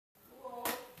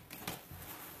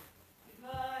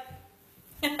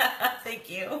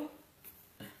you.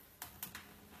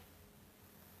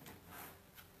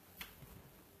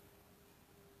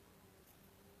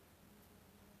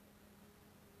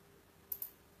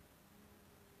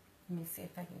 Let me see if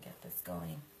I can get this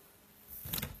going.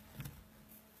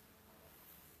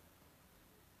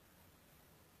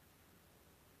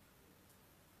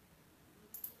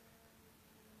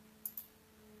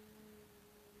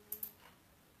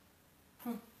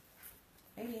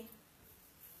 Maybe.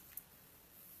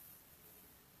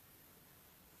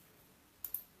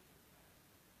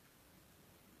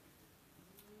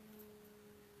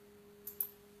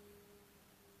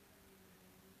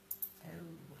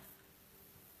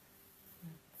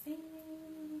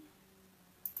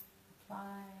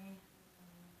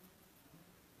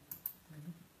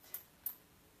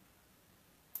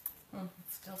 It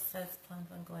still says plans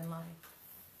on going live.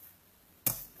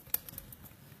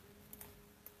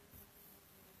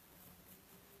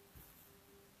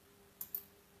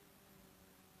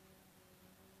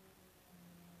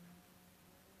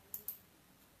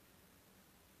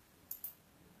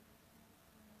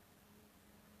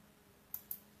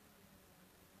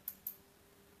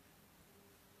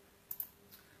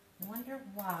 I wonder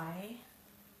why.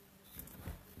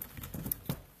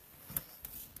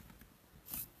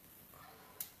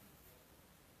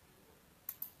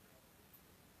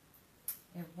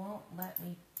 It won't let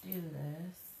me do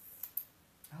this.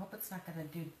 I hope it's not going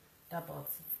to do double.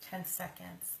 It's 10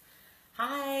 seconds.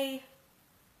 Hi.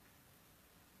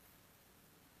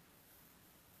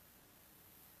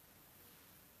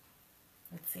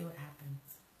 Let's see what happens.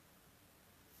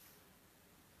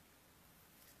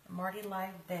 I'm already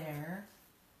live there.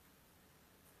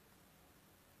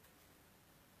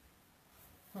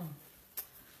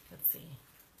 Let's see.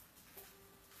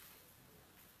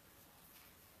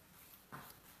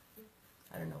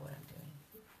 I don't know what I'm doing.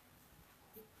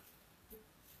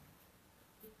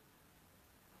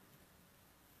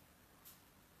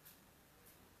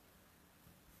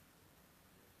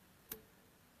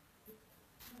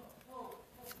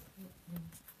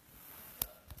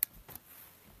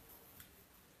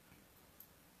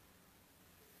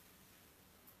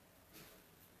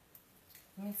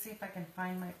 Let me see if I can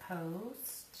find my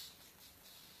post.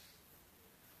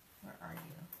 Where are you?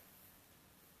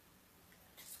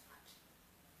 Just watch.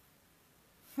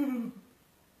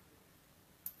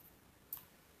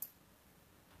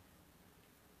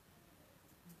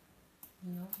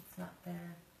 No, it's not there.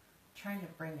 I'm trying to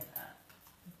bring it up.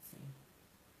 Let's see.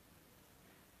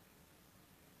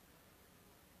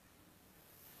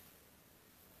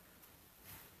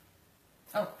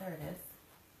 Oh, there it is.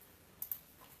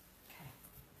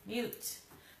 Mute.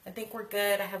 I think we're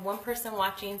good. I have one person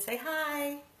watching. Say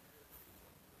hi.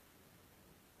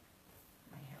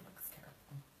 My hair looks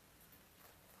terrible.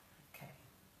 Okay.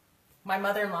 My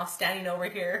mother-in-law standing over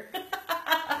here.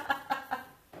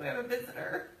 We have a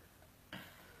visitor.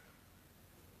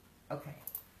 Okay.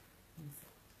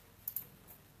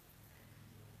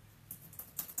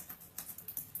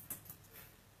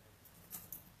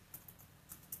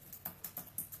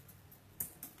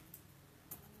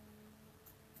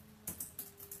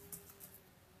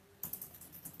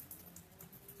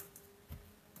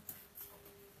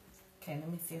 Okay, let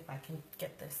me see if I can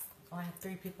get this. Oh, I have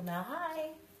 3 people now. Hi.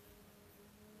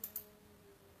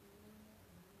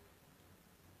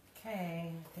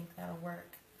 Okay, I think that'll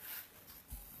work.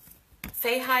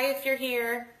 Say hi if you're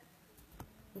here.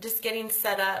 I'm just getting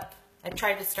set up. I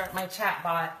tried to start my chat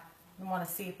bot. I want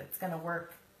to see if it's going to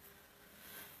work.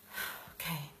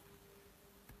 Okay.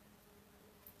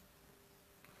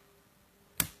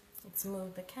 Let's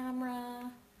move the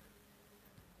camera.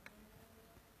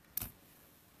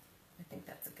 I think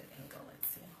that's a good angle. Let's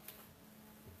see.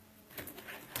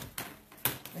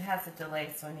 It has a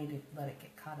delay, so I need to let it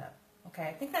get caught up. Okay,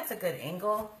 I think that's a good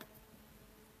angle.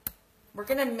 We're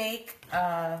going to make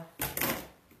a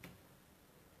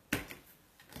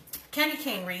candy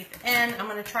cane wreath, and I'm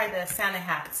going to try the Santa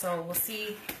hat, so we'll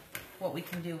see what we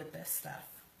can do with this stuff.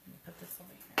 Let me put this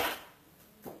over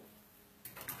here.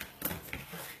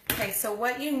 Okay, so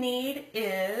what you need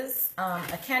is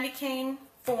a candy cane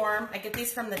form. I get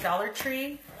these from the Dollar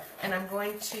Tree, and I'm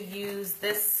going to use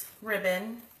this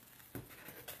ribbon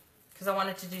because I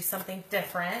wanted to do something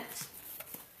different.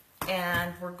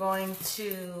 And we're going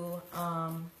to, my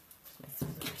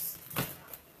scissors.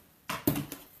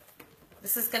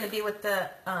 This is going to be what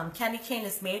the candy cane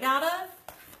is made out of.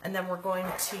 And then we're going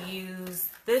to use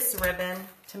this ribbon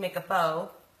to make a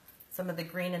bow. Some of the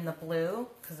green and the blue,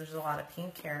 because there's a lot of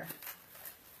pink here.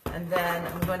 And then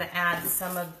I'm going to add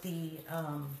some of the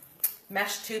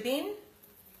mesh tubing.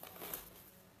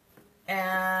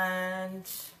 And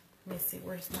let me see,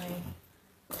 where's my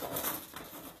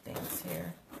things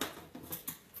here.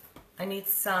 I need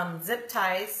some zip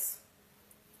ties,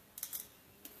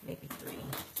 maybe 3,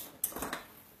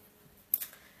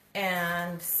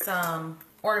 and some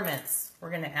ornaments we're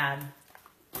going to add.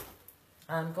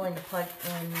 I'm going to plug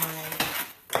in my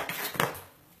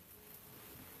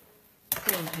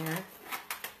thing here.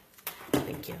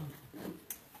 Thank you.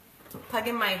 Plug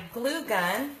in my glue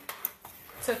gun.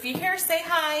 So if you hear, say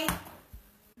hi.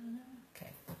 Okay,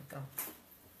 there we go.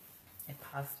 It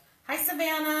paused. Hi,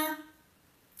 Savannah.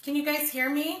 Can you guys hear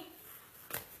me?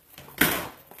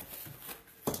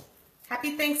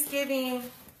 Happy Thanksgiving.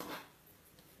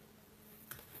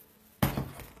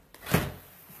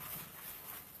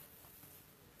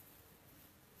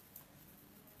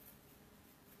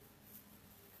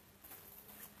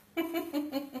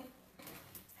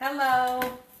 Hello.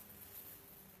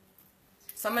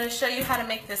 So I'm going to show you how to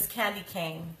make this candy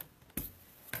cane.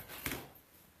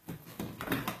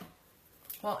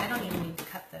 Well, I don't even need to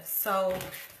cut this. So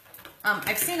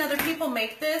I've seen other people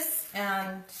make this,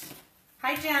 and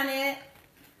hi Janet.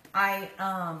 I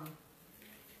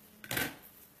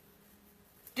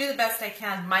do the best I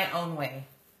can my own way.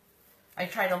 I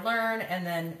try to learn and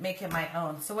then make it my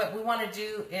own. So what we want to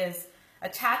do is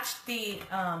attach the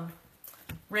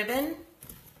ribbon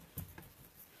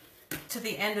to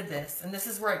the end of this, and this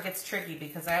is where it gets tricky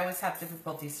because I always have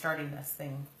difficulty starting this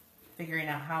thing, figuring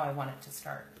out how I want it to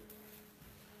start.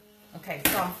 Okay,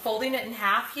 so I'm folding it in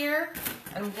half here.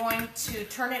 I'm going to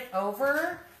turn it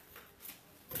over.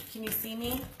 Can you see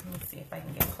me? Let me see if I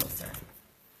can get closer.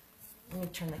 Let me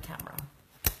turn the camera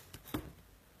on.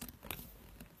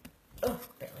 Oh,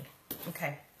 barely.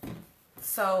 Okay,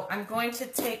 so I'm going to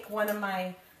take one of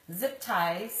my zip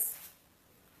ties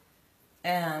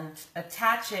and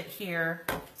attach it here.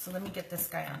 So let me get this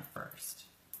guy on first,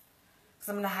 because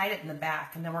I'm going to hide it in the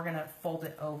back, and then we're going to fold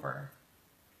it over.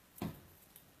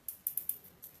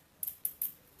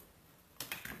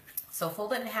 So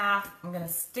fold it in half. I'm going to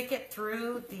stick it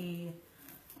through the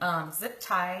zip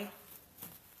tie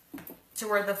to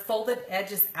where the folded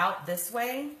edge is out this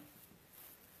way,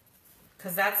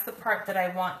 because that's the part that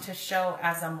I want to show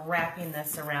as I'm wrapping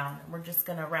this around. We're just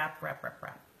going to wrap, wrap, wrap,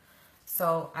 wrap.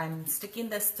 So I'm sticking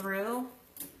this through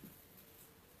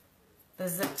the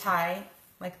zip tie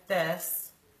like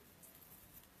this.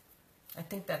 I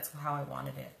think that's how I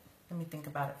wanted it. Let me think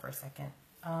about it for a second.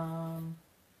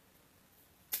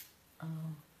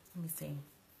 Let me see.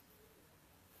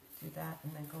 Do that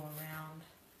and then go around.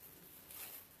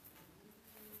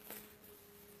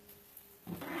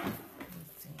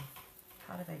 Let's see.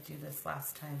 How did I do this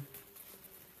last time?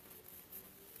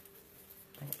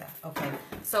 Like that. Okay,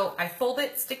 so I fold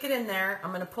it, stick it in there. I'm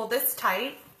going to pull this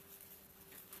tight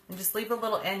and just leave a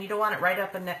little end. You don't want it right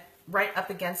up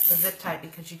against the zip tie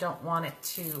because you don't want it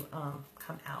to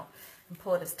come out. And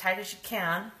pull it as tight as you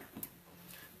can.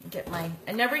 Get my.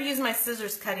 I never use my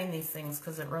scissors cutting these things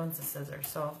because it ruins the scissors.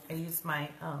 So I use my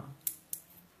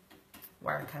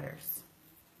wire cutters.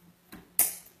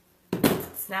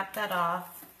 Snap that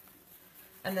off.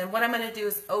 And then what I'm going to do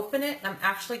is open it. I'm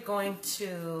actually going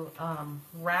to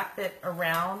wrap it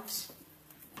around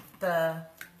the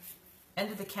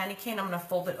end of the candy cane. I'm going to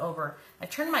fold it over. I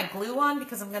turn my glue on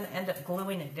because I'm going to end up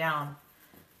gluing it down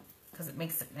because it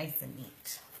makes it nice and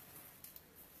neat.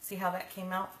 See how that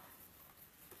came out?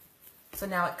 So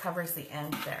now it covers the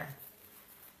end there.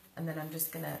 And then I'm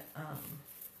just going to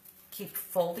keep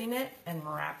folding it and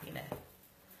wrapping it.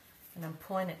 And I'm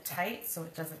pulling it tight so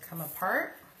it doesn't come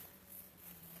apart.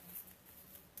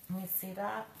 Let me see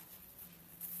that.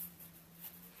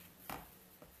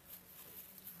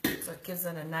 So it gives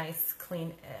it a nice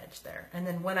clean edge there. And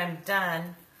then when I'm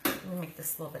done, let me make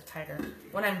this a little bit tighter.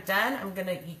 When I'm done, I'm going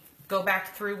to go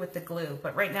back through with the glue.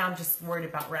 But right now I'm just worried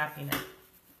about wrapping it.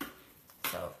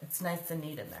 So it's nice and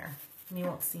neat in there. And you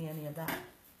won't see any of that.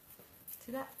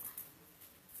 See that?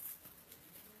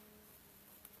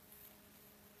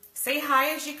 Say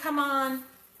hi as you come on.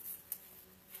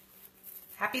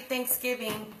 Happy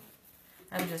Thanksgiving.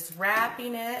 I'm just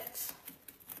wrapping it.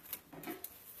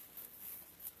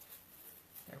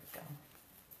 There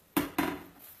we go.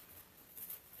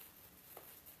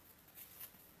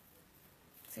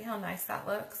 See how nice that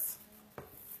looks?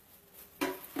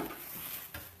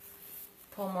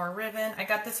 Pull more ribbon. I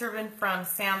got this ribbon from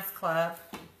Sam's Club.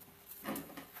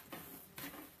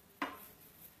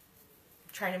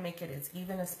 Trying to make it as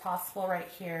even as possible right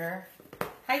here.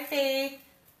 Hi, Faith.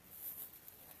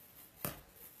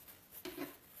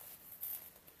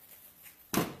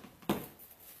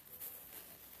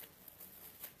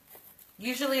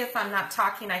 Usually if I'm not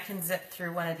talking, I can zip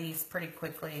through one of these pretty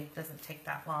quickly. It doesn't take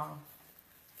that long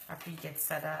after you get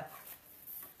set up.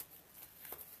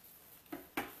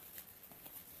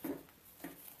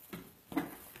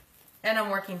 And I'm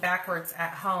working backwards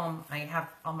at home. I have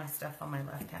all my stuff on my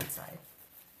left-hand side.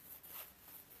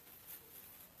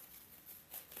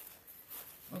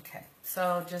 Okay,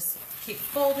 so just keep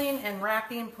folding and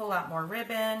wrapping, pull out more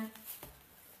ribbon,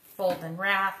 fold and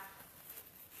wrap.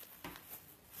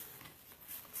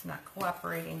 It's not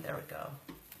cooperating, there we go.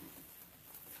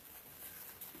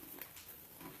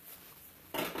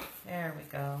 There we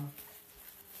go.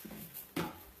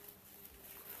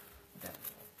 That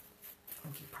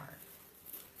funky part.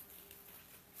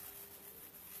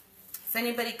 Is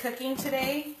anybody cooking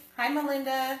today? Hi,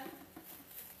 Melinda.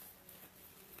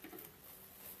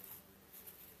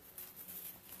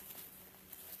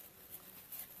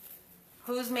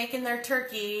 Who's making their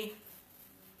turkey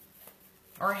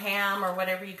or ham or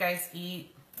whatever you guys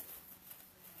eat?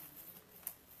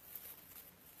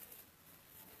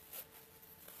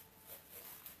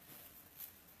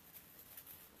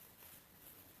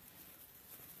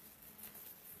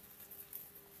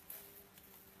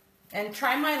 And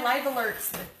try my live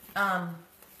alerts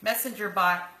messenger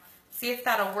bot. See if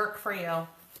that'll work for you.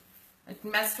 I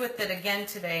messed with it again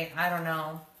today. I don't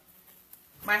know.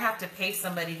 Might have to pay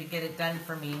somebody to get it done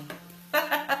for me.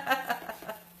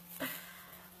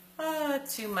 Oh,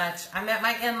 too much. I'm at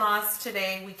my in-laws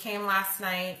today. We came last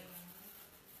night.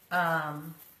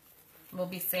 We'll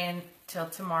be staying till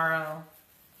tomorrow.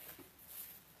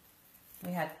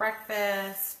 We had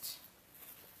breakfast.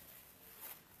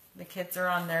 The kids are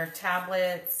on their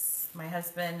tablets. My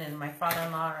husband and my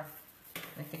father-in-law,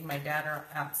 I think my dad are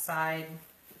outside.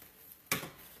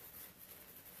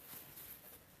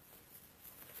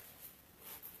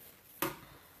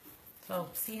 So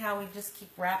see how we just keep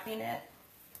wrapping it?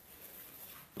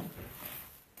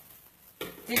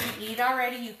 Did you eat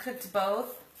already? You cooked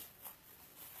both?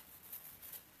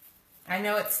 I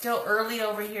know it's still early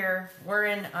over here. We're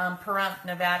in Pahrump,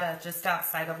 Nevada, just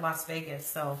outside of Las Vegas.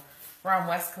 So we're on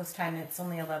West Coast time. It's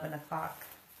only 11 o'clock.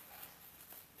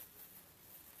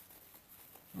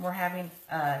 We're having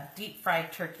deep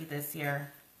fried turkey this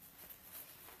year.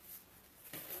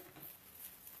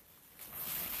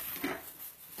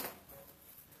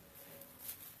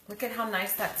 Look at how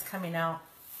nice that's coming out.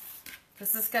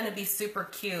 This is going to be super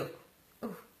cute.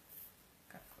 Ooh,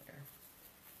 got glitter.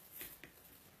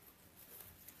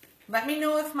 Let me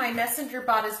know if my messenger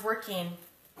bot is working.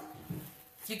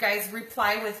 If you guys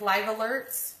reply with live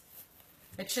alerts,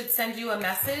 it should send you a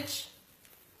message.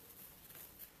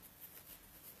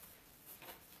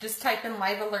 Just type in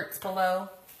live alerts below.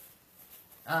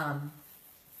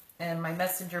 And my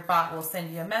messenger bot will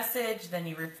send you a message. Then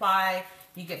you reply.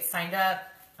 You get signed up.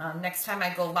 Next time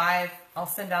I go live, I'll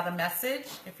send out a message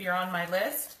if you're on my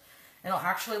list. And I'll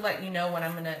actually let you know when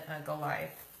I'm going to go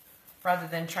live, rather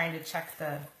than trying to check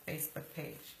the Facebook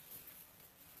page.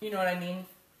 You know what I mean?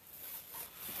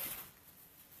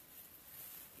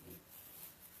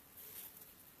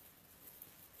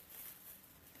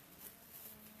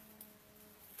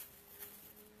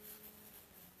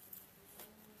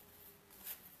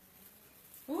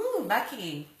 Ooh,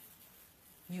 lucky.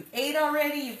 You ate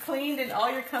already, you cleaned, and all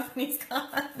your company's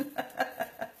gone.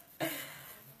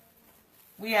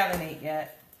 We haven't ate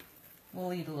yet.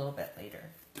 We'll eat a little bit later.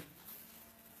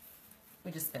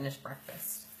 We just finished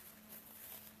breakfast.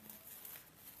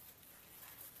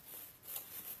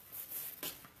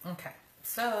 Okay,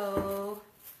 so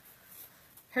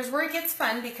here's where it gets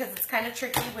fun, because it's kind of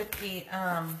tricky with the,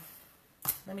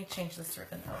 let me change this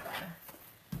ribbon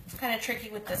over. It's kind of tricky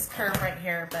with this curve right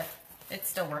here, but it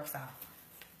still works out.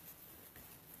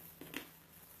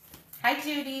 Hi,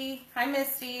 Judy. Hi,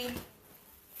 Misty.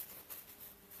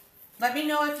 Let me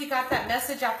know if you got that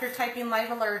message after typing live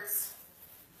alerts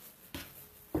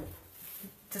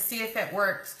to see if it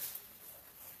worked.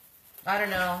 I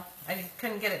don't know. I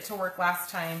couldn't get it to work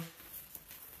last time.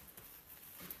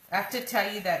 I have to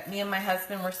tell you that me and my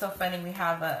husband were so funny. We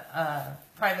have a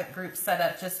private group set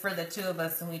up just for the two of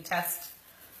us, and we test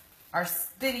our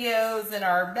videos and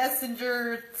our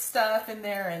messenger stuff in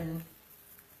there, and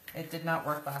it did not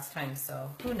work last time, so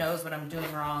who knows what I'm doing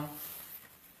wrong.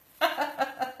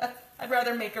 I'd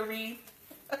rather make a wreath.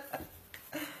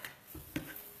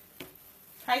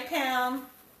 Hi, Pam.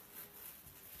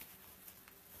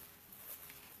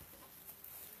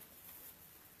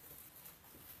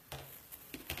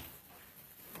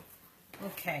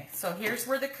 Okay, so here's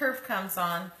where the curve comes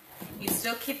on. You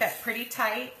still keep it pretty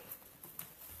tight,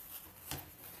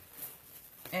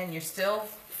 and you're still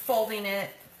folding it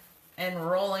and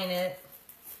rolling it.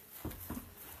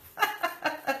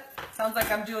 Sounds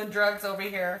like I'm doing drugs over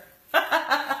here.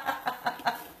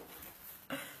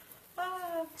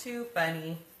 Oh, too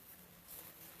funny.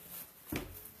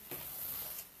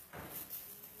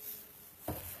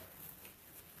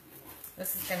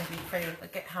 This is going to be pretty.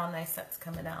 Look at how nice that's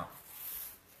coming out.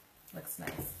 Looks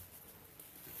nice.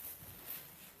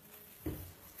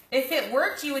 If it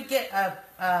worked, you would get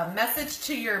a message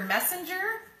to your messenger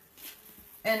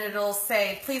and it'll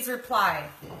say, please reply.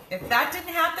 If that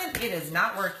didn't happen, it is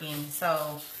not working.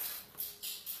 So,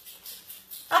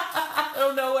 I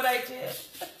don't know what I did.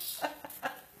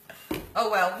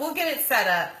 Oh well, we'll get it set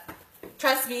up.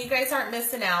 Trust me, you guys aren't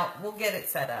missing out. We'll get it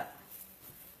set up.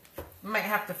 I might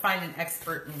have to find an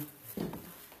expert and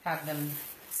have them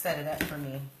set it up for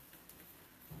me.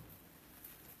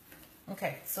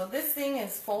 Okay, so this thing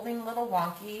is folding a little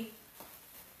wonky.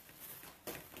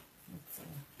 Let's see.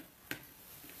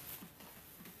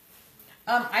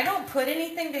 I don't put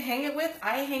anything to hang it with.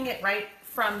 I hang it right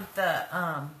from the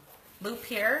loop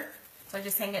here. So I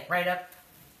just hang it right up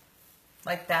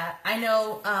like that. I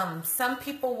know some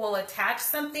people will attach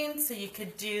something, so you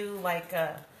could do like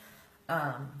a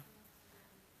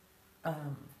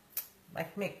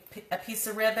like make a piece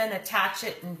of ribbon, attach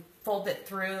it, and fold it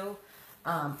through.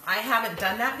 I haven't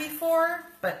done that before,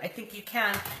 but I think you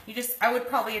can. I would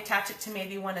probably attach it to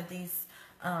maybe one of these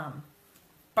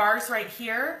bars right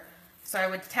here. So I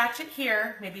would attach it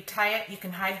here, maybe tie it. You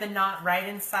can hide the knot right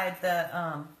inside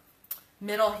the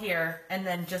middle here, and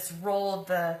then just roll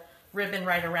the ribbon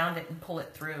right around it and pull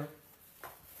it through.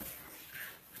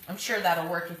 I'm sure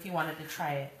that'll work if you wanted to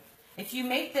try it. If you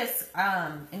make this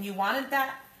and you wanted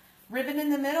that ribbon in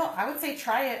the middle, I would say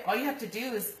try it. All you have to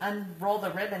do is unroll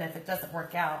the ribbon if it doesn't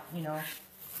work out, you know,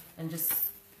 and just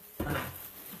put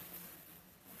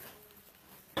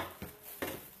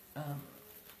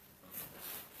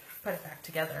it back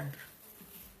together.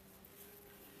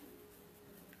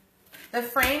 The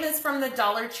frame is from the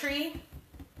Dollar Tree.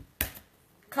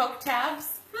 Coke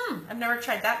tabs. I've never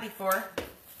tried that before.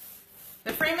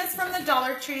 The frame is from the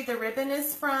Dollar Tree. The ribbon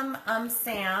is from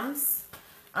Sam's.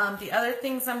 The other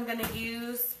things I'm going to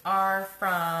use are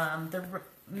from the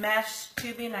mesh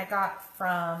tubing I got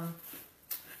from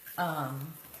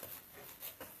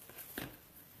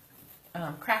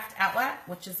Craft Outlet,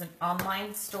 which is an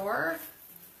online store.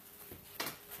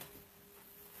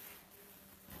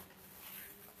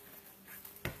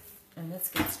 And this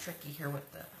gets tricky here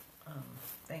with the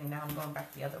thing. Now I'm going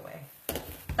back the other way.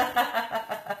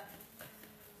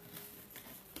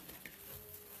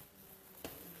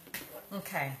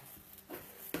 Okay.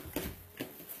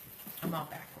 I'm all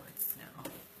backwards now.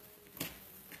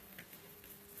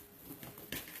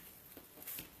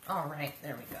 All right,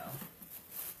 there we go.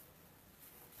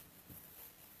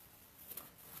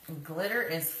 And glitter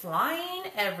is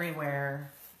flying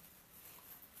everywhere.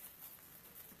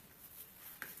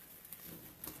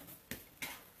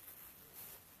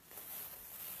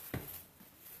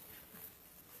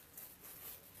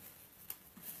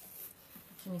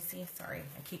 Can you see? Sorry,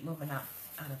 I keep moving out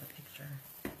of the picture.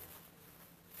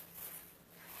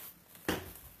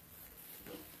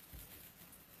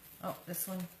 Oh, this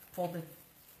one folded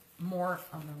more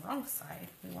on the wrong side.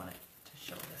 We want it to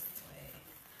show this way.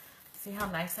 See how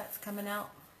nice that's coming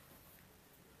out?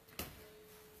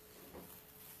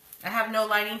 I have no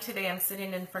lighting today. I'm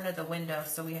sitting in front of the window,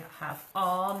 so we have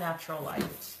all natural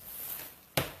light.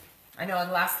 I know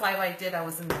the last live I did, I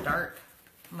was in the dark.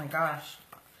 Oh my gosh.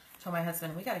 I told my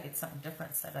husband, we got to get something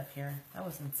different set up here. That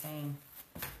was insane.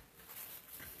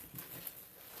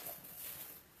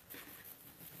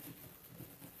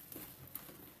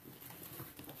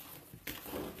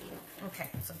 Okay,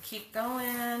 so keep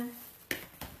going.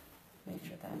 Make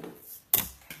sure that's okay.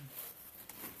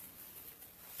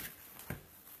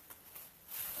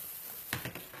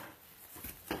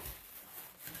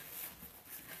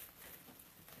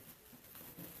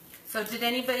 So did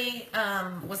anybody,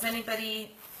 was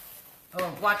anybody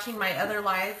watching my other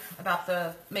live about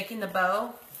making the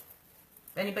bow?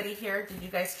 Anybody here? Did you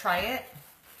guys try it?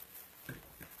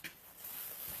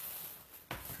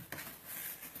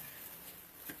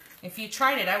 If you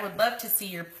tried it, I would love to see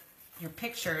your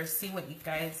pictures, see what you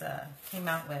guys came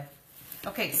out with.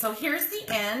 Okay, so here's the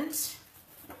end.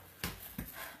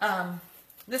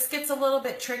 This gets a little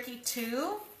bit tricky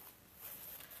too.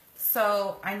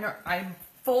 So I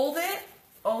fold it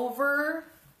over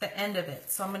the end of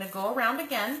it. So I'm going to go around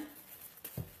again.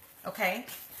 Okay.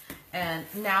 And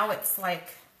now it's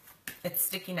like, it's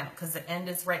sticking out because the end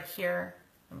is right here.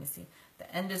 Let me see.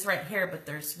 The end is right here, but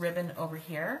there's ribbon over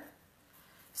here.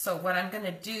 So what I'm going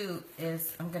to do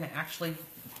is I'm going to actually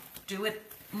do it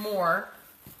more.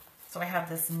 So I have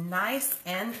this nice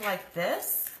end like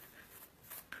this.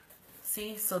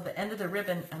 See? So the end of the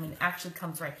ribbon, actually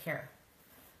comes right here.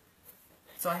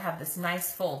 So I have this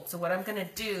nice fold. So what I'm going to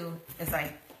do is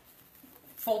I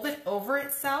fold it over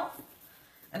itself,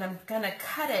 And I'm gonna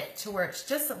cut it to where it's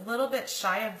just a little bit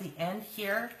shy of the end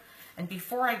here. And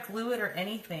before I glue it or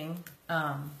anything,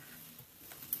 I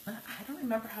don't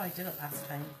remember how I did it last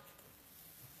time.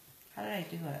 How did I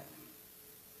do it?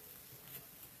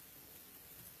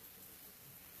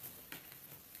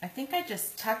 I think I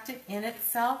just tucked it in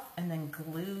itself and then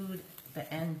glued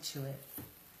the end to it.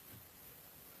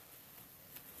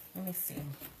 Let me see.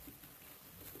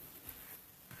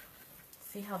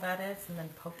 See how that is? And then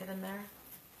poke it in there.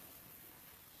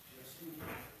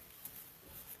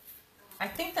 I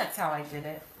think that's how I did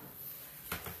it.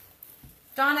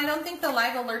 Dawn, I don't think the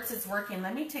live alerts is working.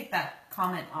 Let me take that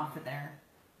comment off of there.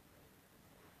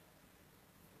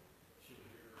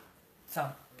 So,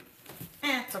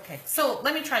 it's okay. So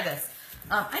let me try this.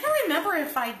 I don't remember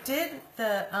if I did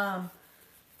the,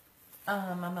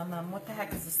 what the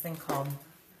heck is this thing called?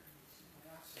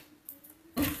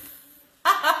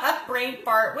 Brain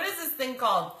fart. What is this thing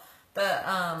called?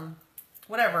 The,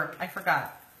 whatever. I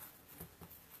forgot.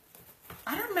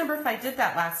 I don't remember if I did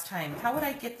that last time. How would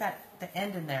I get that, the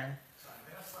end in there?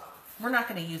 We're not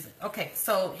going to use it. Okay,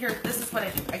 so here, this is what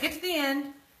I do. I get to the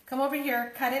end, come over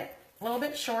here, cut it a little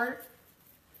bit short.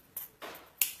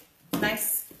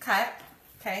 Nice cut,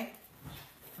 okay?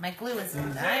 My glue is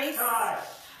nice.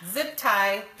 Zip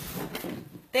tie.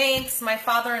 Thanks, my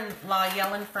father-in-law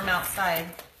yelling from outside.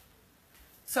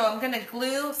 So I'm going to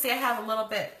glue, see I have a little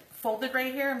bit folded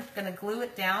right here. I'm going to glue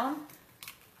it down.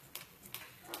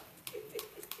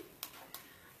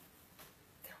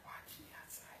 They're watching the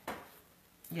outside.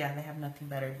 Yeah, they have nothing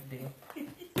better to do.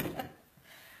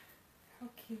 How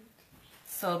cute.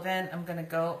 So then I'm going to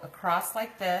go across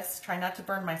like this. Try not to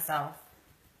burn myself.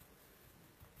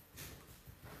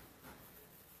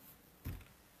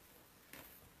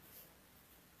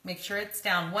 Make sure it's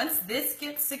down. Once this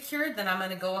gets secured, then I'm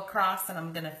going to go across and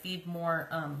I'm going to feed more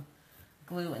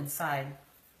glue inside.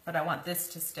 But I want this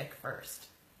to stick first.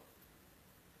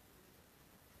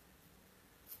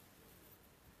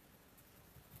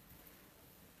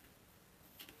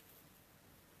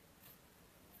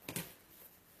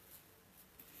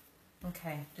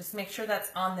 Okay, just make sure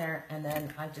that's on there, and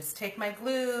then I just take my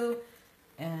glue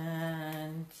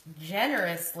and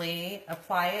generously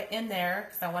apply it in there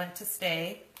because I want it to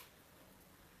stay.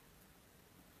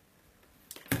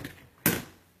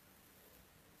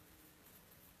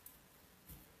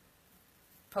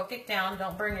 Poke it down,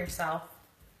 don't burn yourself.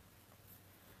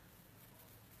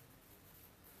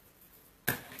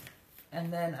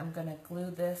 And then I'm going to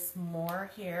glue this more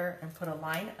here and put a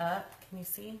line up. Can you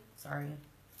see? Sorry.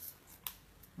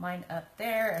 Line up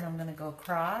there, and I'm going to go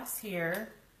across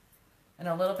here and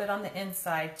a little bit on the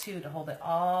inside too to hold it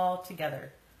all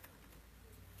together.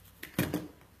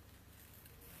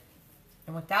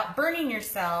 And without burning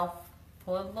yourself,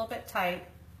 pull it a little bit tight.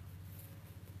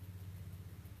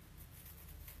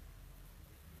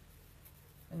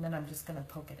 And then I'm just going to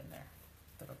poke it in there.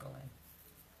 That'll go in.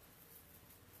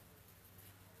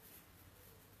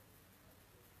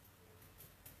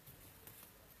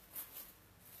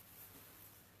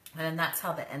 And that's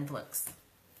how the end looks.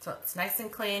 So it's nice and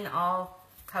clean, all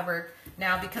covered.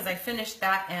 Now, because I finished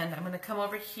that end, I'm going to come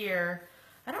over here.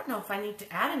 I don't know if I need to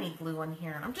add any glue on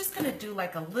here. I'm just going to do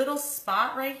like a little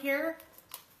spot right here,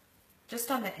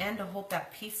 just on the end to hold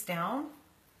that piece down.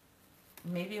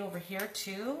 Maybe over here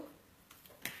too.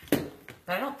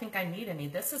 But I don't think I need any.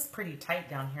 This is pretty tight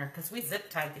down here because we zip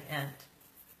tied the end.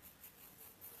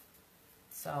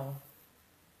 So,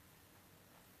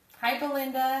 hi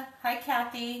Belinda. Hi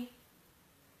Kathy.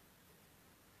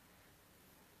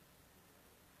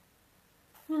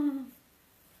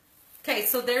 Okay,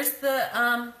 so there's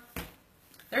the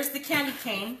candy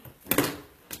cane.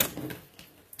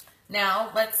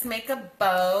 Now let's make a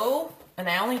bow, and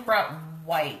I only brought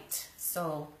white.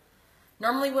 So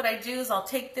normally what I do is I'll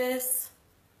take this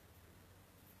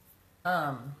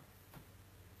and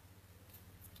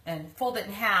fold it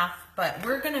in half, but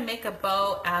we're gonna make a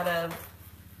bow out of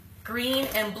green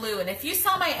and blue. And if you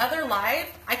saw my other live,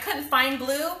 I couldn't find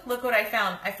blue. Look what I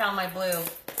found. I found my blue.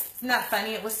 Isn't that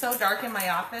funny? It was so dark in my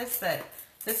office that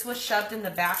this was shoved in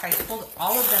the back. I pulled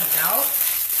all of them out.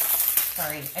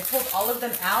 Sorry. I pulled all of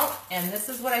them out, and this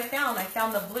is what I found. I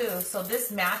found the blue. So this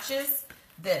matches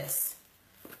this.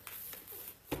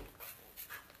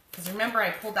 Because remember,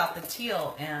 I pulled out the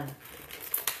teal, and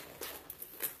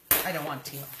I don't want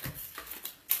teal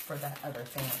for that other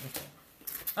thing that we did.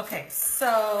 Okay,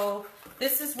 so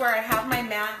this is where I have my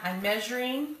mat. I'm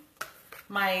measuring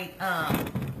my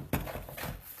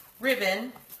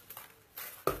ribbon,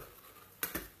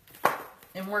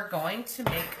 and we're going to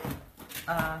make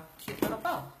a cute little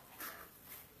bow.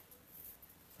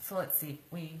 So let's see,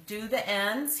 we do the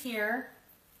ends here,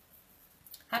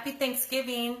 Happy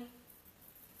Thanksgiving.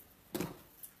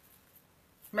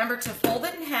 Remember to fold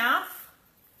it in half,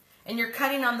 and you're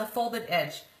cutting on the folded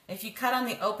edge. If you cut on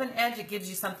the open edge, it gives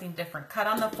you something different. Cut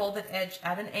on the folded edge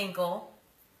at an angle,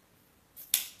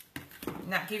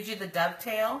 and that gives you the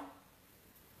dovetail.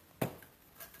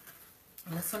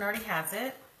 And this one already has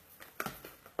it.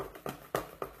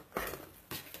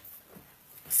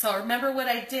 So remember what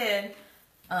I did,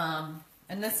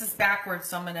 and this is backwards,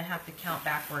 so I'm going to have to count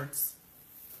backwards.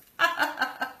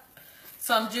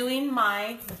 So I'm doing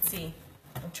my, let's see,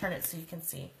 I'll turn it so you can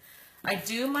see. I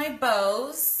do my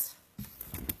bows.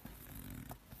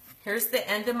 Here's the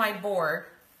end of my board.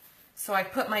 So I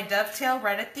put my dovetail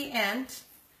right at the end,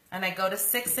 and I go to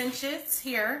 6 inches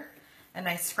here, and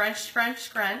I scrunch, scrunch,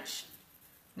 scrunch,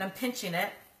 and I'm pinching it.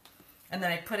 And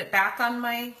then I put it back on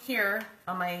my, here,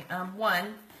 on my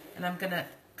 1, and I'm going to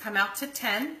come out to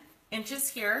 10 inches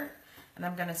here, and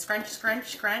I'm going to scrunch,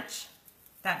 scrunch, scrunch.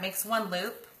 That makes 1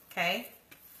 loop, okay?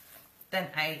 Then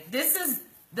this is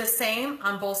the same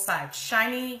on both sides.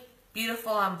 Shiny,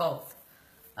 beautiful on both.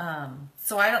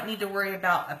 So I don't need to worry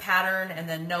about a pattern and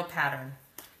then no pattern.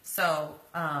 So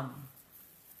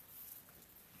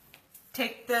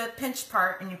take the pinch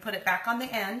part and you put it back on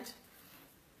the end.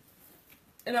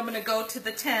 And I'm going to go to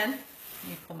the 10. Let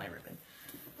me pull my ribbon.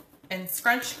 And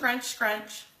scrunch, scrunch,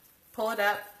 scrunch. Pull it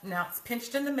up. Now it's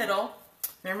pinched in the middle.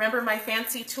 Now remember my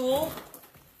fancy tool?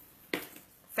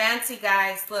 Fancy,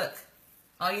 guys. Look.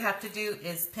 All you have to do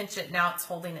is pinch it. Now it's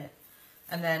holding it.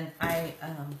 And then I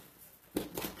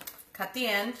cut the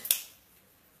end.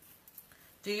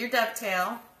 Do your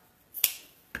dovetail.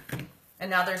 And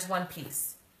now there's 1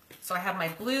 piece. So I have my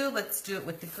blue. Let's do it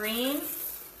with the green.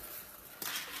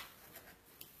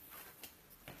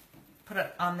 Put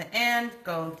it on the end.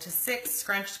 Go to 6.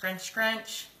 Scrunch, scrunch,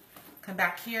 scrunch. Come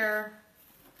back here.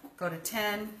 Go to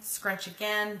 10, scrunch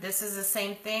again. This is the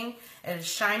same thing. It is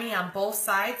shiny on both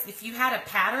sides. If you had a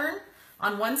pattern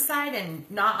on one side and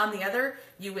not on the other,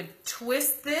 you would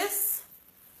twist this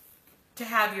to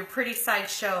have your pretty side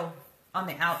show on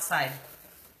the outside,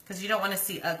 because you don't want to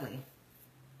see ugly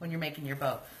when you're making your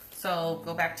bow. So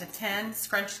go back to 10,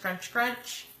 scrunch, scrunch,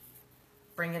 scrunch.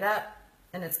 Bring it up.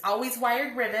 And it's always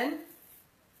wired ribbon,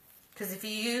 because if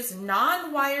you use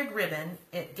non-wired ribbon,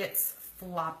 it gets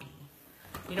floppy.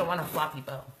 You don't want a floppy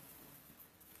bow.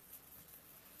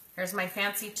 Here's my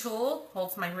fancy tool.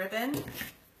 Holds my ribbon.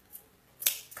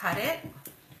 Cut it.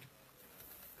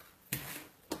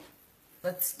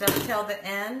 Let's dovetail the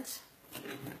end.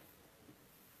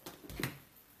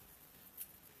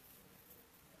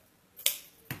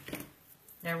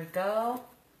 There we go.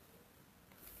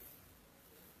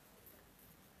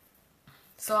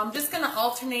 So I'm just going to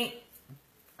alternate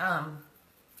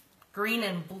green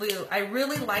and blue. I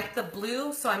really like the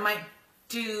blue, so I might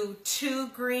do 2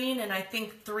 green and I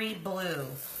think 3 blue,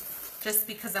 just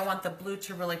because I want the blue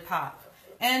to really pop,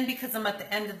 and because I'm at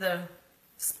the end of the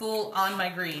spool on my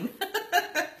green.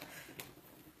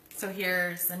 So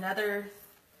here's another.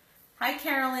 Hi,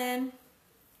 Carolyn.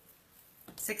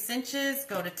 6 inches,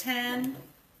 go to 10.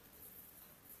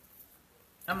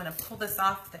 I'm going to pull this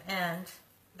off the end.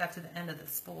 Got to the end of the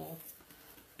spool.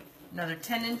 Another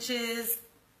 10 inches.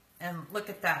 And look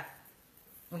at that.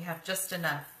 We have just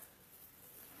enough.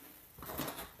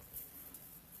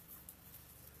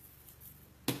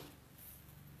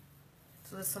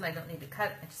 So this one I don't need to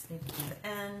cut. I just need to do the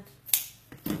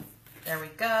end. There we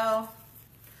go.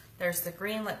 There's the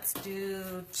green. Let's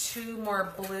do 2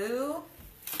 more blue.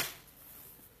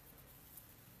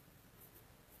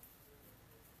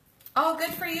 Oh,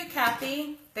 good for you,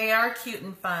 Kathy. They are cute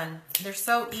and fun. They're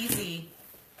so easy.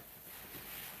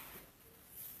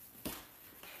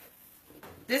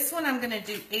 This one I'm going to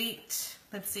do 8.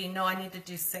 Let's see. No, I need to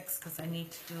do 6 because I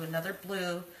need to do another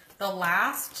blue. The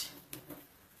last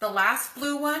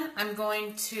blue one, I'm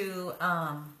going to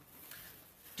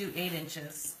do 8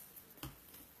 inches.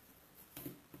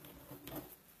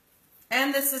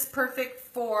 And this is perfect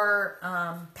for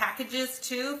packages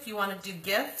too, if you want to do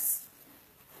gifts.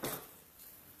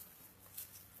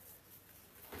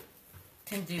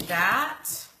 Can do that.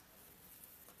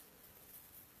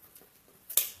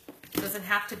 Doesn't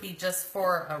have to be just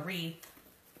for a wreath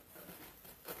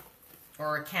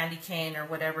or a candy cane or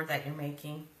whatever that you're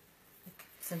making.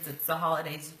 Since it's the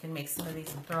holidays, you can make some of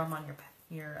these and throw them on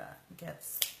your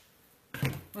gifts.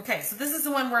 Okay, so this is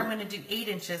the one where I'm going to do 8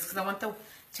 inches because I want the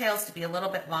tails to be a little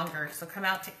bit longer. So come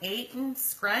out to 8 and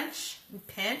scrunch and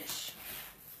pinch.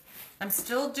 I'm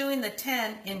still doing the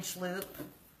 10-inch loop.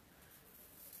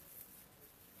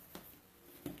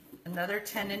 Another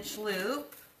 10-inch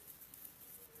loop.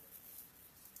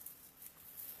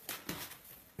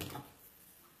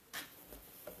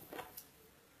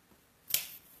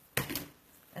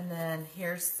 And then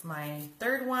here's my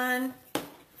third one.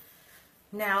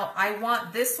 Now I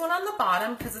want this one on the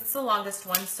bottom because it's the longest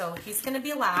one, so he's going to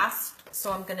be last.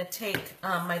 So I'm going to take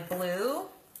my blue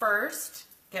first,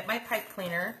 get my pipe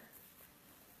cleaner,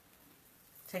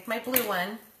 take my blue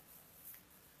one,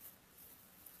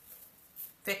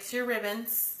 fix your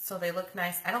ribbons so they look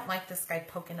nice. I don't like this guy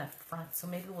poking up front, so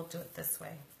maybe we'll do it this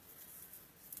way.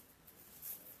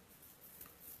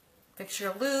 Fix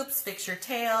your loops, fix your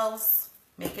tails,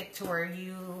 make it to where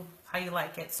how you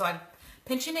like it. So I'm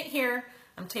pinching it here,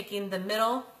 I'm taking the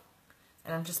middle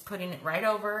and I'm just putting it right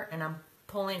over and I'm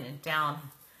pulling it down.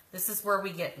 This is where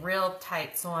we get real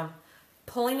tight. So I'm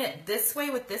pulling it this way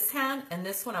with this hand, and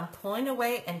this one I'm pulling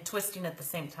away and twisting at the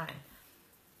same time.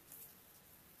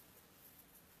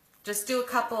 Just do a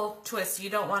couple twists. You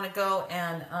don't want to go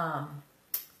and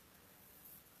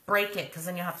break it because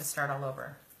then you'll have to start all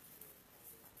over.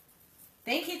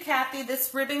 Thank you, Kathy.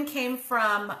 This ribbon came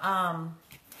from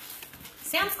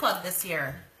Sam's Club this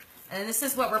year. And this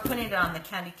is what we're putting it on, the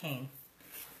candy cane.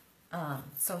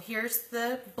 So here's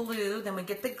the blue, then we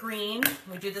get the green.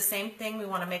 We do the same thing. We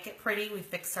want to make it pretty. We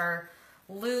fix our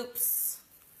loops,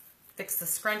 fix the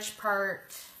scrunch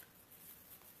part,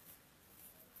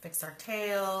 fix our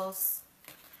tails.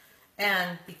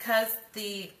 And because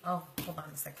oh, hold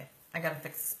on a second. I got to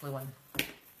fix this blue one.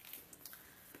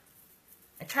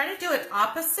 I try to do it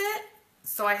opposite,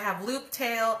 so I have loop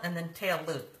tail and then tail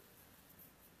loop.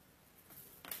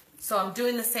 So I'm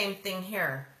doing the same thing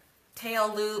here.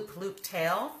 Tail loop, loop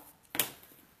tail.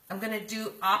 I'm going to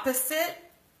do opposite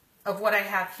of what I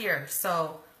have here.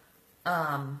 So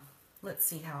let's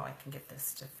see how I can get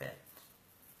this to fit.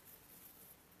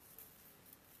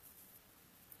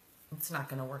 It's not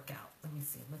going to work out. Let me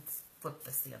see. Let's flip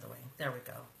this the other way. There we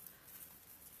go.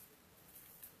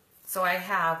 So I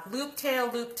have loop tail,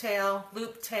 loop tail,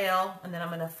 loop tail, and then I'm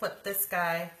going to flip this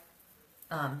guy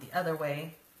the other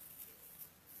way.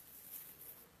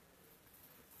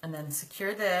 And then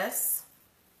secure this.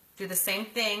 Do the same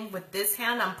thing. With this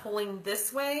hand, I'm pulling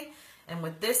this way. And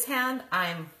with this hand,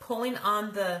 I'm pulling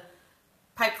on the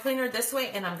pipe cleaner this way,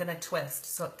 and I'm going to twist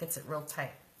so it gets it real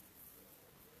tight.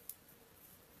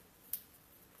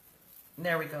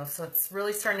 There we go. So it's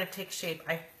really starting to take shape.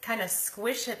 I kind of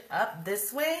squish it up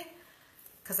this way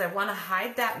because I want to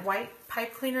hide that white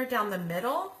pipe cleaner down the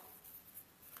middle.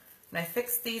 And I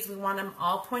fix these. We want them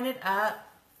all pointed up.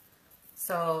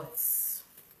 So it's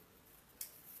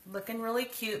looking really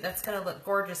cute. That's going to look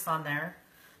gorgeous on there.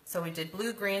 So we did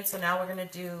blue, green. So now we're going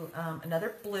to do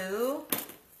another blue.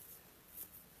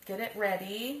 Get it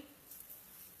ready.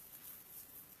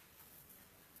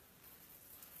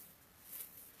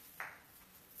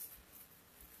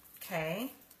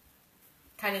 Okay.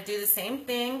 Kind of do the same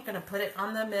thing. Going to put it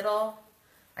on the middle.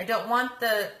 I don't want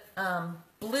the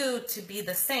blue to be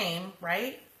the same,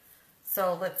 right?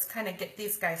 So let's kind of get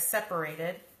these guys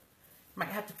separated. Might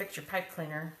have to fix your pipe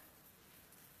cleaner.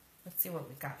 Let's see what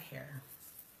we got here.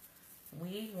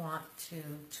 We want to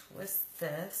twist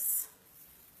this.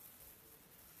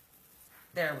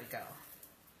 There we go.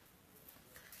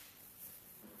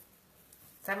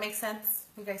 Does that make sense?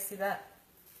 You guys see that?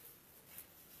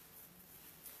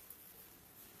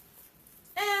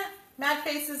 Mad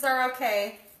faces are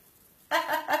okay.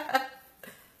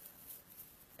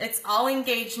 It's all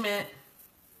engagement.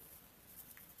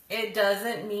 It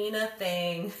doesn't mean a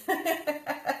thing.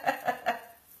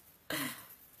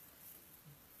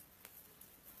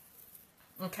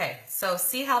 Okay, so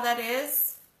see how that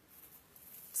is?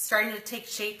 Starting to take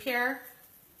shape here.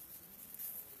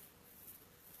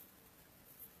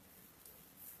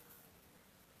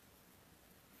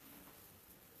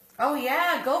 Oh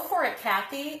yeah, go for it,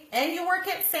 Kathy. And you work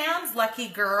at Sam's, lucky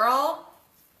girl.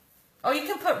 Oh, you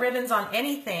can put ribbons on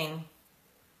anything,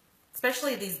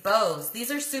 especially these bows.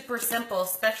 These are super simple,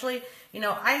 especially, you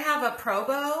know, I have a Pro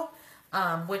Bow,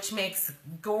 which makes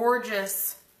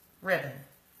gorgeous ribbon,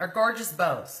 or gorgeous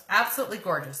bows. Absolutely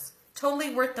gorgeous.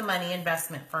 Totally worth the money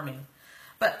investment for me.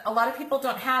 But a lot of people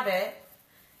don't have it,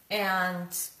 and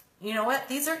you know what?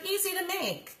 These are easy to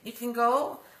make. You can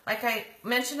go, like I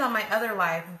mentioned on my other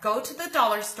live, go to the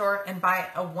dollar store and buy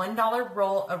a $1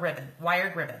 roll of ribbon,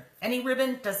 wired ribbon. Any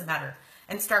ribbon, doesn't matter,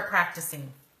 and start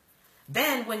practicing.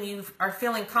 Then when you are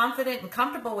feeling confident and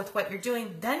comfortable with what you're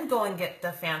doing, then go and get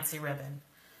the fancy ribbon.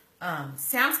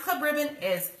 Sam's Club ribbon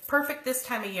is perfect this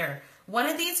time of year. One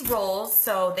of these rolls,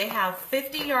 so they have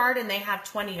 50 yard and they have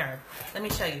 20 yard. Let me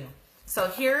show you. So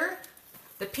here,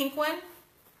 the pink one,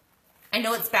 I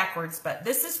know it's backwards, but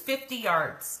this is 50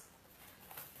 yards.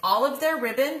 All of their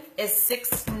ribbon is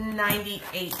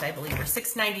 $6.98, I believe, or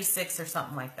 $6.96 or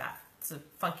something like that. It's a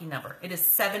funky number. It is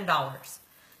 $7.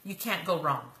 you can't go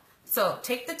wrong. So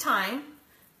take the time,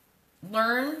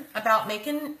 learn about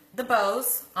making the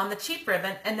bows on the cheap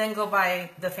ribbon, and then go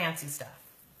buy the fancy stuff.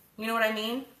 You know what I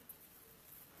mean?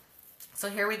 So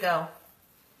here we go.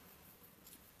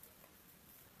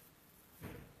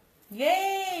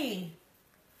 Yay!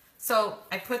 So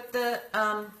I put the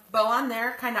bow on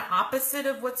there, kind of opposite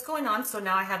of what's going on. So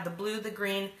now I have the blue, the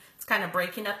green. It's kind of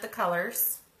breaking up the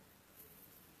colors.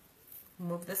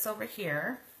 Move this over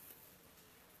here.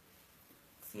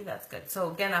 See, that's good.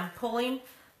 So again, I'm pulling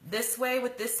this way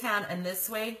with this hand and this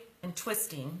way and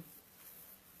twisting.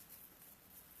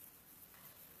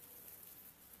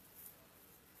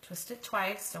 Twist it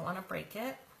twice, don't want to break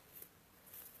it.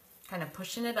 Kind of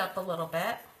pushing it up a little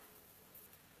bit.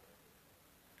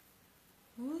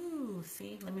 Ooh,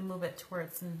 see, let me move it to where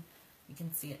it's in, you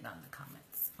can see it on the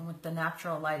comments. And with the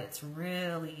natural light, it's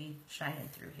really shining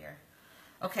through here.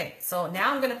 Okay, so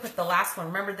now I'm going to put the last one.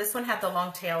 Remember, this one had the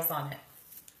long tails on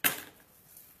it.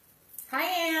 Hi,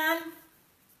 Ann.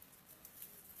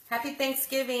 Happy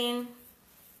Thanksgiving.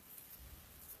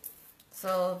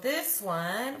 So this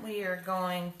one, we are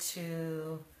going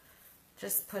to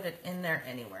just put it in there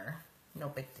anywhere. No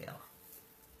big deal.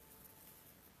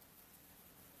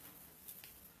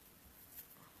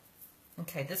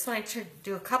 Okay, this one I should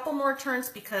do a couple more turns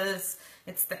because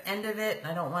it's the end of it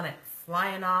and I don't want it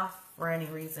flying off for any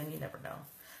reason. You never know.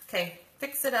 Okay,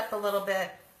 fix it up a little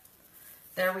bit.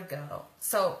 There we go.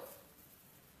 So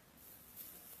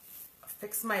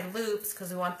fix my loops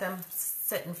because we want them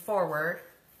sitting forward.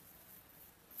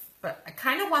 But I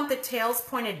kind of want the tails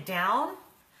pointed down,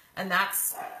 and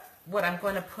that's what I'm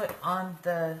going to put on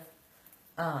the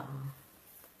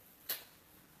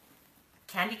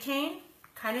candy cane.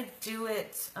 Kind of do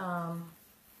it,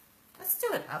 let's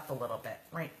do it up a little bit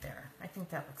right there. I think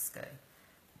that looks good.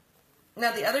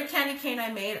 Now the other candy cane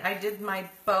I made, I did my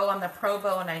bow on the Pro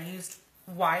Bow and I used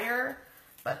wire,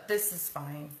 but this is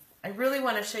fine. I really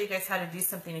want to show you guys how to do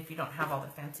something if you don't have all the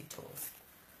fancy tools.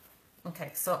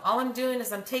 Okay, so all I'm doing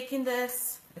is I'm taking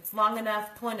this, it's long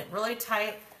enough, pulling it really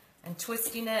tight and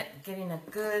twisting it, getting a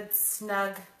good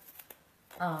snug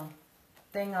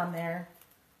thing on there.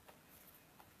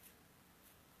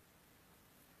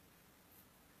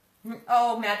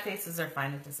 Oh, mad faces are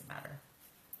fine. It doesn't matter.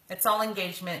 It's all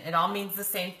engagement. It all means the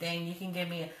same thing. You can give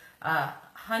me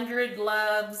 100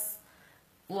 loves,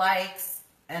 likes,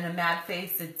 and a mad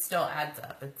face. It still adds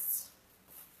up. It's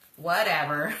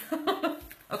whatever.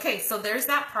 Okay, so there's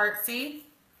that part. See?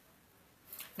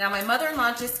 Now, my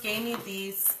mother-in-law just gave me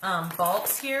these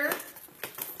bulbs here.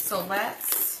 So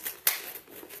let's...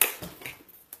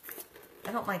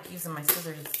 I don't like using my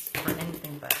scissors for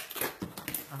anything but...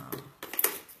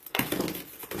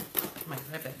 my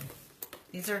ribbon.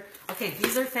 These are, okay,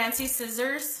 these are fancy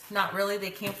scissors. Not really, they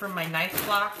came from my knife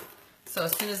block. So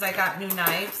as soon as I got new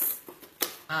knives,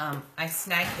 I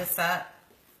snagged this up.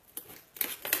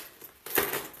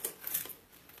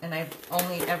 And I've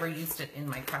only ever used it in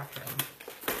my craft room.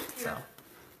 So,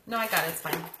 no, I got it, it's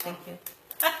fine. Thank you.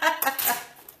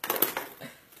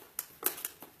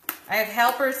 I have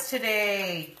helpers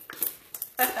today.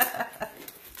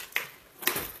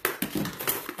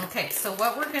 Okay, so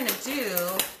what we're going to do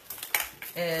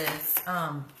is,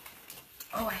 oh,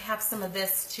 I have some of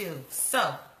this too.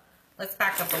 So, let's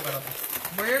back up a little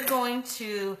bit. We're going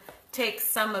to take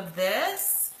some of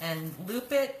this and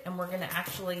loop it, and we're going to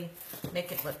actually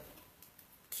make it look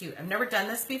cute. I've never done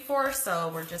this before,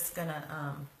 so we're just going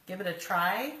to give it a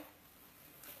try.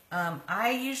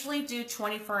 I usually do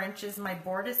 24 inches. My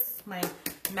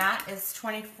mat is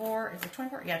 24, is it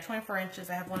 24? Yeah, 24 inches.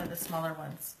 I have one of the smaller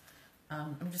ones.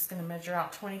 I'm just going to measure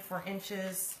out 24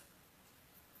 inches.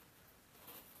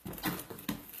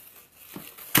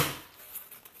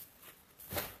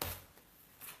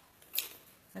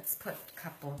 Let's put a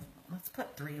couple, let's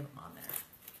put 3 of them on there.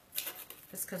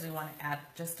 Just because we want to add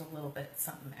just a little bit,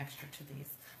 something extra to these.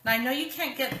 Now I know you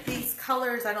can't get these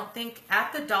colors, I don't think,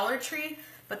 at the Dollar Tree,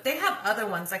 but they have other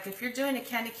ones. Like if you're doing a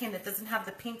candy cane that doesn't have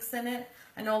the pinks in it,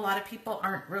 I know a lot of people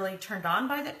aren't really turned on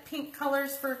by the pink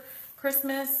colors for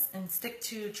Christmas and stick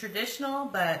to traditional,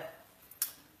 but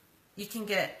you can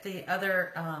get the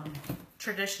other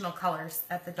traditional colors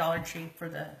at the Dollar Tree for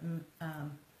the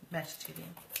mesh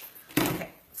tubing. Okay,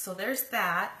 so there's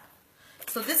that.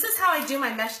 So this is how I do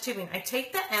my mesh tubing. I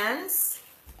take the ends,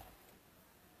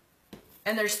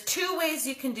 and there's 2 ways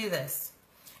you can do this.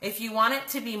 If you want it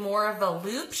to be more of a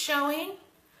loop showing,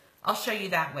 I'll show you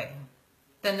that way.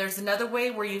 Then there's another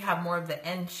way where you have more of the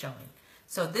end showing.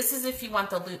 So this is if you want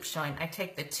the loop showing. I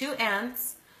take the 2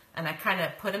 ends and I kind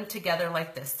of put them together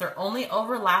like this. They're only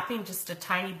overlapping just a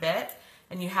tiny bit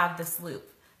and you have this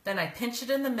loop. Then I pinch it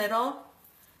in the middle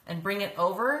and bring it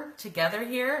over together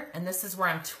here, and this is where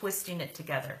I'm twisting it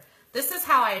together. This is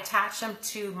how I attach them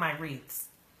to my wreaths.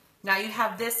 Now you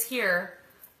have this here.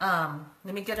 Let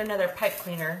me get another pipe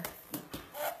cleaner.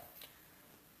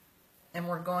 And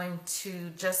we're going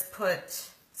to just put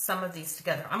some of these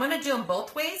together. I'm going to do them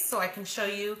both ways so I can show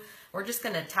you. We're just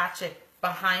going to attach it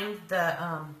behind the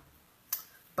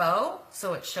bow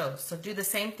so it shows. So do the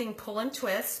same thing, pull and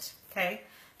twist. Okay.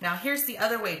 Now here's the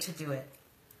other way to do it.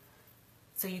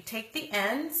 So you take the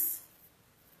ends.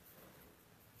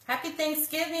 Happy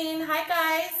Thanksgiving. Hi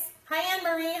guys. Hi Anne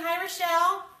Marie. Hi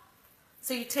Rochelle.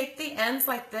 So you take the ends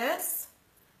like this.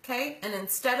 Okay. And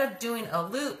instead of doing a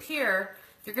loop here,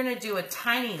 you're going to do a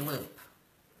tiny loop.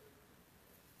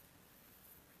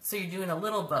 So you're doing a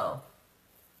little bow.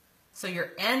 So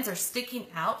your ends are sticking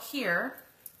out here.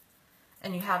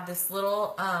 And you have this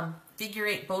little figure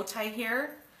 8 bow tie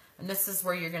here. And this is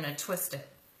where you're going to twist it.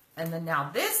 And then now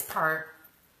this part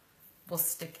will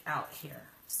stick out here.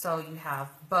 So you have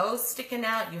bows sticking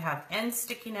out. You have ends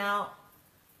sticking out.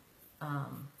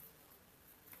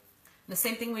 The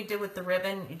same thing we did with the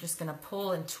ribbon. You're just going to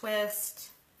pull and twist.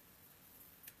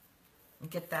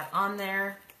 Get that on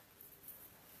there.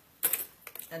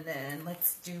 And then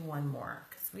let's do one more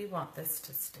because we want this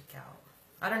to stick out.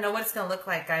 I don't know what it's going to look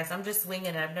like, guys. I'm just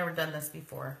winging it. I've never done this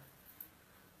before.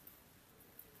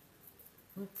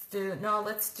 Let's do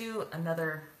another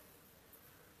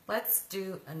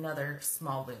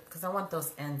small loop because I want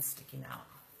those ends sticking out.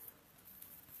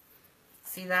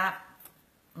 See that?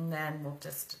 And then we'll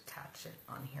just attach it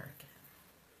on here again.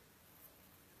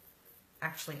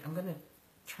 Actually, I'm going to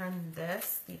turn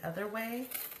this the other way,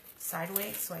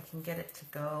 sideways, so I can get it to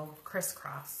go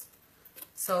crisscross.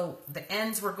 So the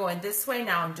ends were going this way,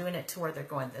 now I'm doing it to where they're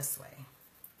going this way.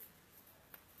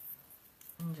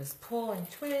 And just pull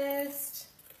and twist.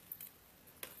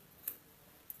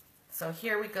 So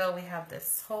here we go, we have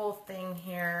this whole thing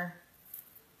here.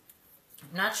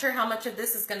 Not sure how much of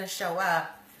this is going to show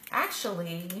up.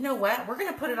 Actually, you know what? We're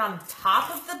going to put it on top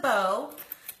of the bow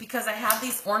because I have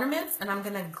these ornaments and I'm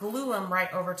going to glue them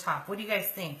right over top. What do you guys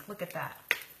think? Look at that.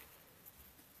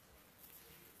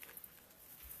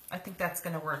 I think that's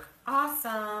going to work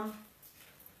awesome.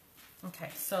 Okay,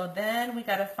 so then we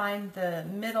got to find the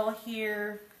middle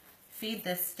here, feed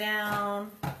this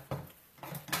down. That's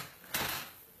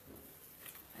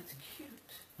cute.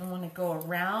 I want to go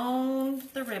around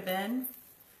the ribbon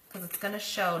because it's going to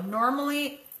show.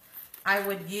 Normally, I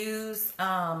would use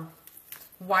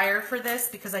wire for this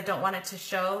because I don't want it to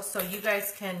show, so you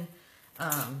guys can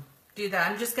do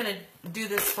that. I'm just going to do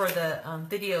this for the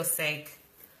video's sake,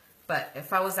 but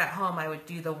if I was at home, I would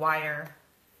do the wire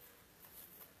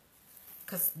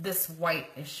because this white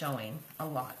is showing a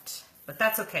lot, but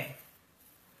that's okay.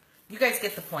 You guys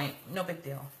get the point. No big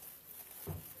deal.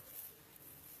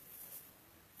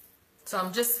 So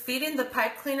I'm just feeding the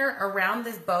pipe cleaner around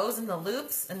these bows and the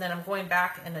loops, and then I'm going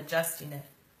back and adjusting it.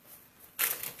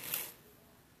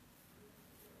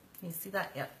 Can you see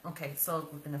that? Yep. Okay, so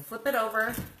we're going to flip it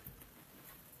over.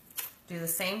 Do the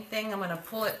same thing. I'm going to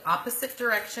pull it opposite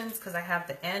directions because I have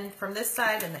the end from this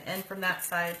side and the end from that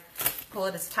side. Pull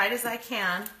it as tight as I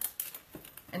can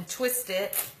and twist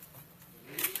it.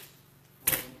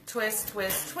 Twist,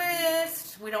 twist,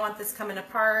 twist. We don't want this coming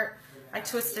apart. I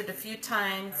twist it a few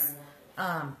times.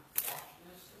 I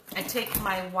take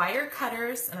my wire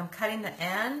cutters and I'm cutting the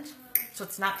end so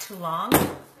it's not too long,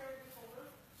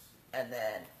 and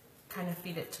then kind of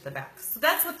feed it to the back. So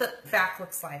that's what the back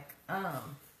looks like.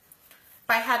 If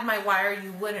I had my wire,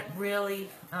 you wouldn't really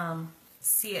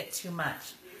see it too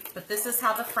much, but this is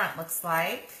how the front looks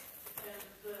like.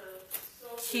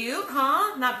 Cute,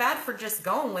 huh? Not bad for just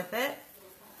going with it.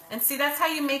 And see, that's how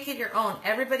you make it your own.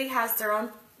 Everybody has their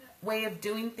own way of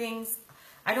doing things.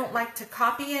 I don't like to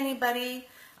copy anybody.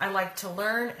 I like to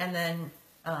learn and then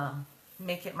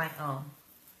make it my own.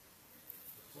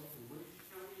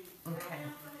 Okay.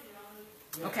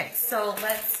 Okay, so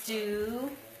let's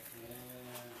do,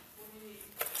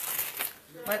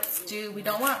 we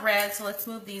don't want red, so let's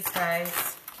move these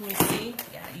guys. Can you see?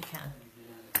 Yeah, you can.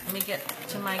 Let me get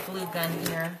to my glue gun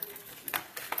here.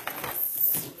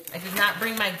 I did not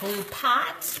bring my glue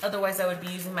pot, otherwise I would be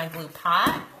using my glue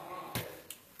pot.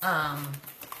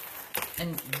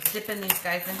 And dipping these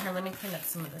guys in here. Let me clean up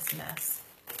some of this mess.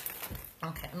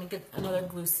 Okay, let me get another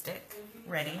glue stick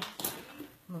ready.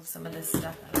 Move some of this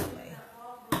stuff out of the way.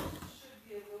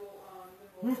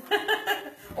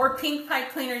 Or pink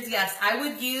pipe cleaners, yes. I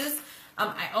would use,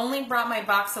 I only brought my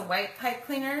box of white pipe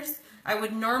cleaners. I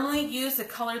would normally use the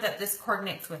color that this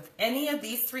coordinates with. Any of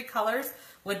these three colors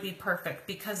would be perfect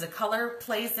because the color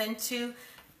plays into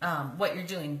what you're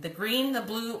doing. The green, the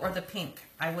blue, or the pink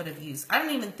I would have used. I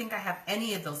don't even think I have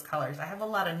any of those colors. I have a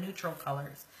lot of neutral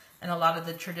colors and a lot of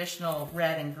the traditional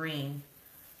red and green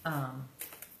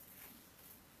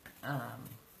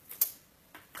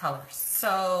colors.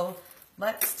 So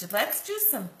let's do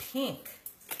some pink.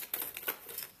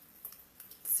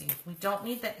 Let's see, we don't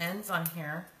need the ends on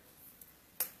here.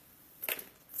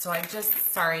 So I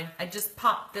just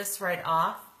popped this right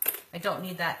off. I don't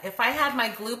need that. If I had my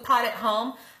glue pot at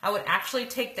home, I would actually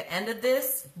take the end of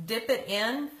this, dip it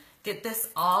in, get this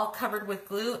all covered with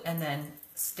glue, and then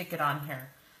stick it on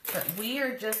here. But we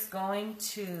are just going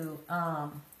to,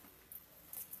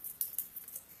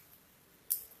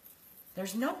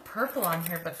 there's no purple on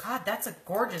here, but God, that's a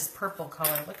gorgeous purple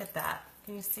color. Look at that.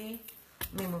 Can you see?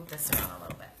 Let me move this around a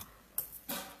little bit.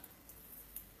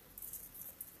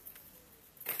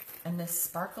 And this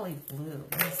sparkly blue,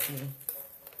 let me see.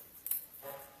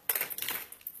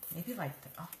 Maybe like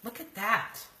that. Oh, look at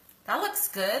that. That looks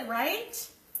good, right?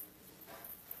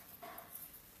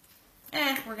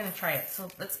 We're going to try it. So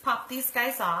let's pop these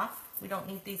guys off. We don't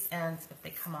need these ends if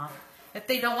they come off. If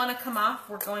they don't want to come off,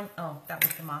 we're going, oh, that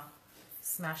would come off.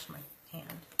 Smashed my hand.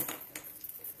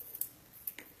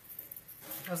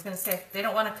 I was going to say, if they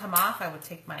don't want to come off, I would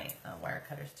take my wire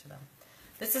cutters to them.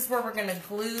 This is where we're going to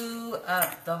glue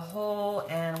up the hole,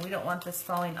 and we don't want this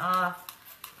falling off.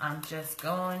 I'm just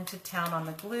going to town on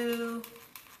the glue.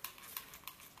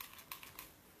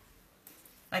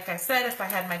 Like I said, if I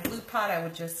had my glue pot, I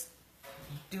would just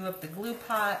do up the glue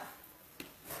pot.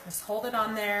 Just hold it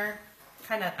on there.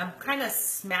 I'm kind of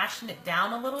smashing it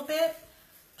down a little bit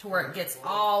to where it gets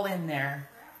all in there.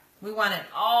 We want it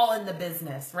all in the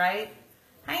business, right?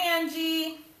 Hi,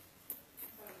 Angie.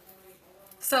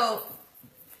 So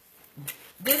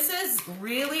this is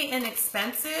really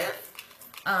inexpensive.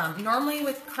 Normally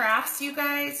with crafts, you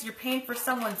guys, you're paying for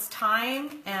someone's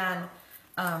time and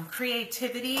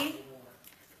creativity.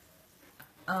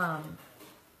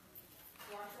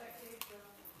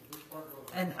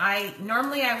 And I've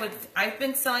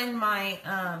been selling my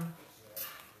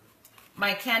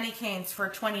my candy canes for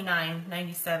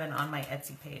 $29.97 on my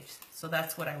Etsy page. So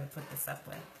that's what I would put this up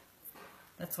with.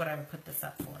 That's what I would put this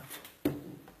up for.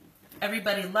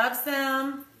 Everybody loves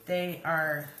them. They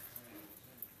are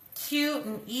cute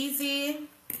and easy.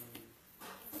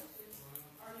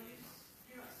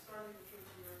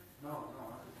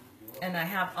 And I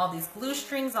have all these glue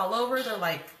strings all over. They're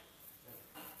like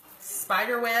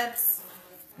spider webs.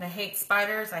 And I hate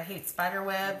spiders. I hate spider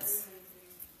webs.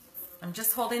 I'm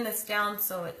just holding this down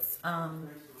so it's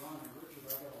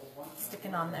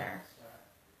sticking on there.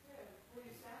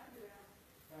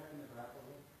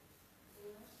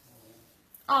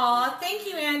 Aw, thank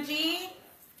you, Angie.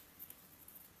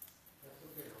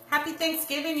 Happy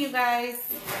Thanksgiving, you guys.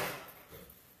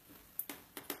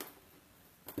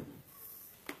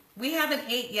 We haven't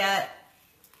ate yet.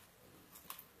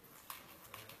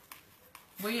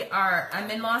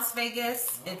 I'm in Las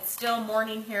Vegas. It's still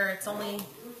morning here. It's only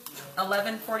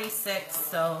 11:46,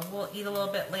 so we'll eat a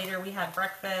little bit later. We had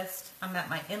breakfast. I'm at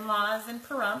my in-laws in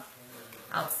Pahrump,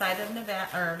 outside of Nevada,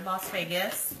 or Las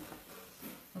Vegas.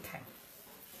 Okay.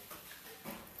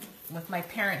 With my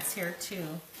parents here too.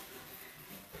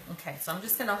 Okay, so I'm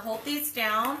just going to hold these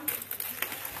down.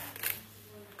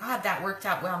 God, that worked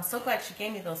out well. I'm so glad she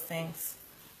gave me those things.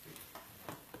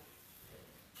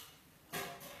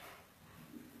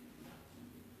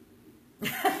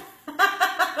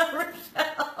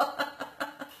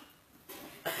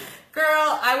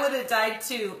 Girl, I would have died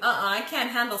too. I can't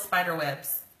handle spider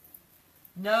webs.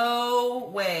 No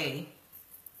way.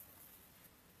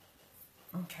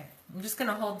 Okay, I'm just going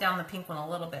to hold down the pink one a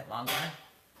little bit longer.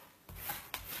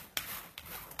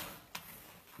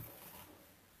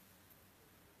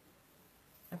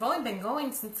 I've only been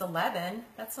going since 11.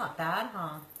 That's not bad,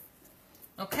 huh?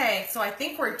 Okay, so I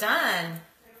think we're done.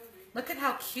 Look at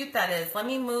how cute that is. Let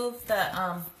me move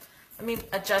the, let me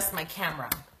adjust my camera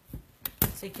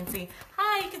so you can see.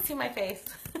 Hi, you can see my face.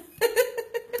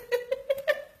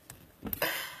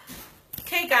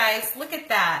 Okay, guys, look at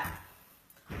that.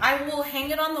 I will hang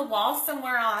it on the wall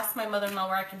somewhere. I'll ask my mother-in-law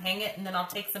where I can hang it, and then I'll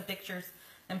take some pictures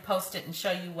and post it and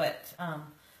show you what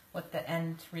the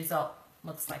end result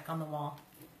looks like on the wall.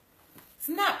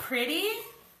 Isn't that pretty?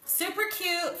 Super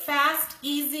cute, fast,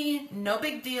 easy, no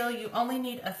big deal. You only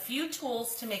need a few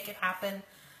tools to make it happen.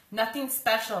 Nothing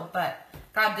special, but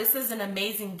God, this is an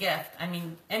amazing gift. I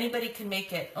mean, anybody can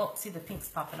make it. Oh, see the pink's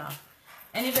popping off.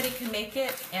 Anybody can make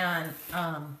it, and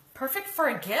perfect for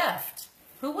a gift.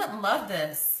 Who wouldn't love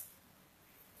this?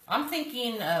 I'm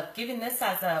thinking of giving this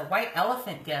as a white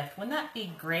elephant gift. Wouldn't that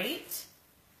be great?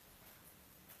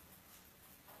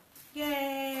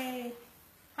 Yay!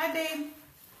 Hi, babe.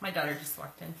 My daughter just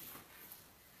walked in.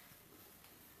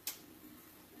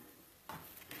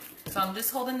 So I'm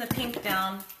just holding the pink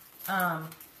down.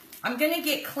 I'm going to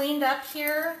get cleaned up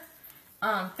here,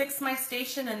 fix my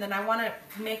station, and then I want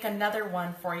to make another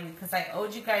one for you because I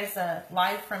owed you guys a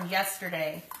live from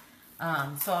yesterday.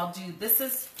 So I'll do, this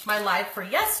is my live for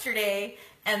yesterday,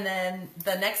 and then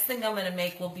the next thing I'm going to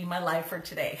make will be my live for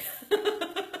today.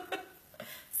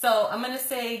 So I'm going to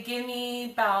say give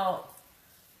me about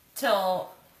till,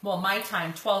 well, my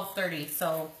time, 12:30,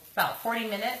 so about 40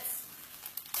 minutes.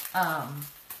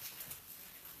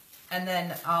 And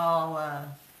then I'll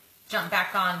jump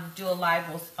back on, do a live.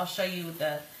 I'll show you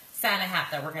the Santa hat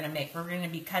that we're going to make. We're going to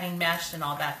be cutting mesh and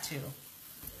all that too.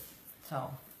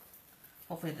 So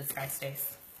hopefully this guy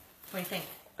stays. What do you think?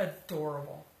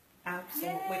 Adorable.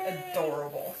 Absolutely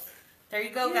adorable. There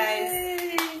you go, guys.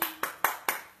 Yay.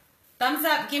 Thumbs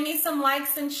up. Give me some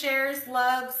likes and shares,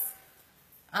 loves.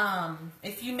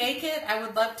 If you make it, I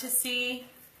would love to see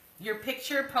your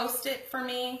picture. Post it for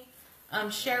me.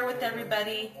 Share with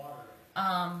everybody.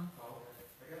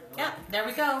 Yeah, there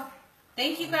we go.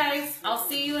 Thank you, guys. I'll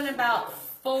see you in about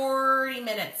 40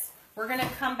 minutes. We're going to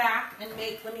come back and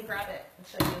make, let me grab it and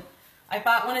show you. I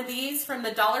bought one of these from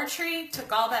the Dollar Tree,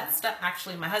 took all that stuff.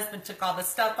 Actually, my husband took all the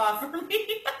stuff off for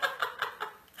me.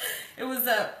 It was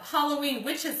a Halloween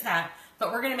witch's hat,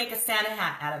 but we're going to make a Santa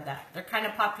hat out of that. They're kind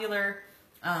of popular.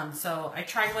 So I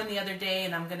tried one the other day,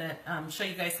 and I'm going to show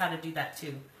you guys how to do that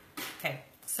too. Okay,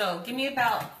 so give me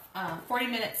about 40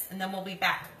 minutes, and then we'll be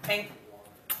back. Okay,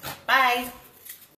 bye.